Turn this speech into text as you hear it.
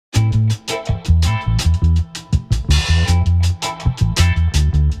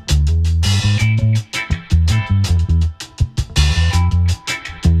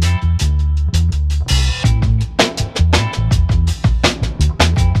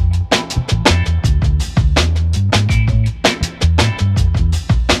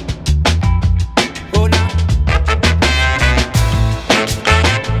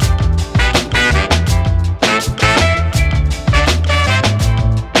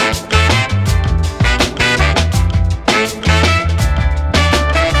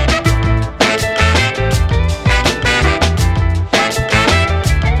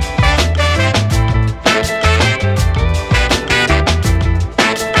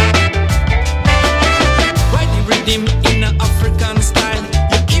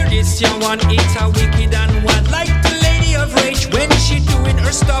one, it's a wicked and one. Like the lady of rage, when she doing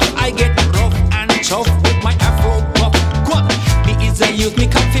her stuff, I get rough and tough with my afro puff. Go on, me is a youth, me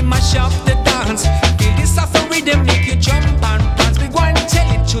come fi mash up the dance. Feel this Afro rhythm make you jump and dance. Me go and tell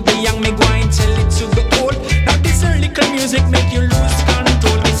it to the young, me go and tell it to the old. Now this little music make you lose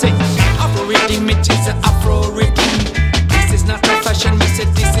control. Me say Afro rhythm, it is a Afro rhythm. This is not a fashion, me say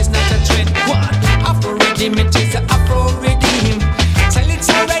this is not a trend. Go on, Afro rhythm, it is a Afro rhythm. Tell it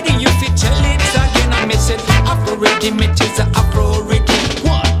already, you fit tell it again. I me say Afro rhythm, it is a Afro rhythm.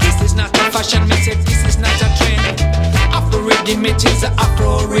 What? This is not a fashion, me say this is not a trend. Afro rhythm, it is a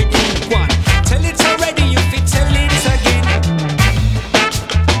Afro rhythm. What? Tell it already, you fit tell it again.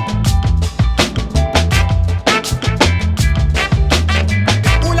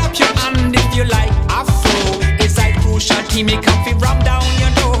 Pull up your hand if you like Afro. It's like crucial key, me come fi ram down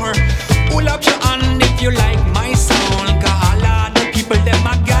your door. Pull up your hand if you like my sound. Them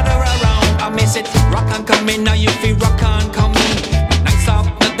a gather around. I miss it. Rock and come in, now you feel rock and come in. Nice up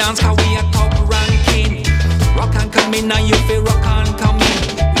the dance, how we a top ranking. Rock and come in, now you feel rock and come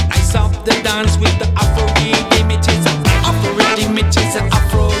in. Nice up the dance with the Afro rhythm. It is a Afro rhythm, it is a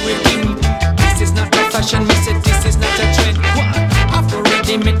Afro rhythm. This is not a fashion, me say this is not a trend. Afro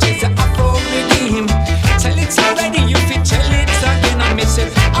rhythm, it is a Afro rhythm. Tell it already, you fit tell it again. I miss it.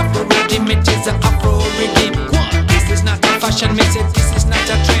 Afro rhythm, it is a Afro rhythm. This is not a fashion, me say this is not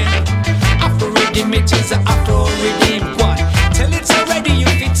a trend. Afro rhythm, it is a Afro rhythm. What? Tell it already, you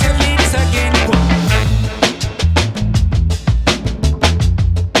fit tell it again.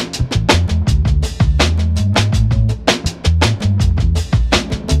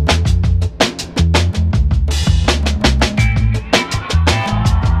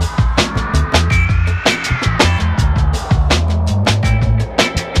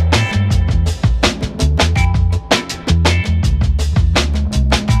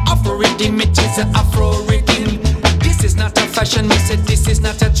 It is a Afro rhythm. This is not a fashion, me say this is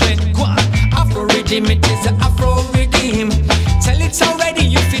not a trend. Go on, Afro rhythm, it is a Afro rhythm. Tell it already,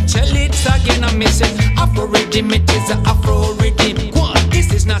 you fit tell it again. I miss it. Afro rhythm, it is a Afro rhythm. Go on,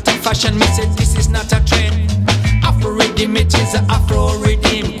 this is not a fashion, me say this is not a trend. Afro rhythm, it is a Afro rhythm.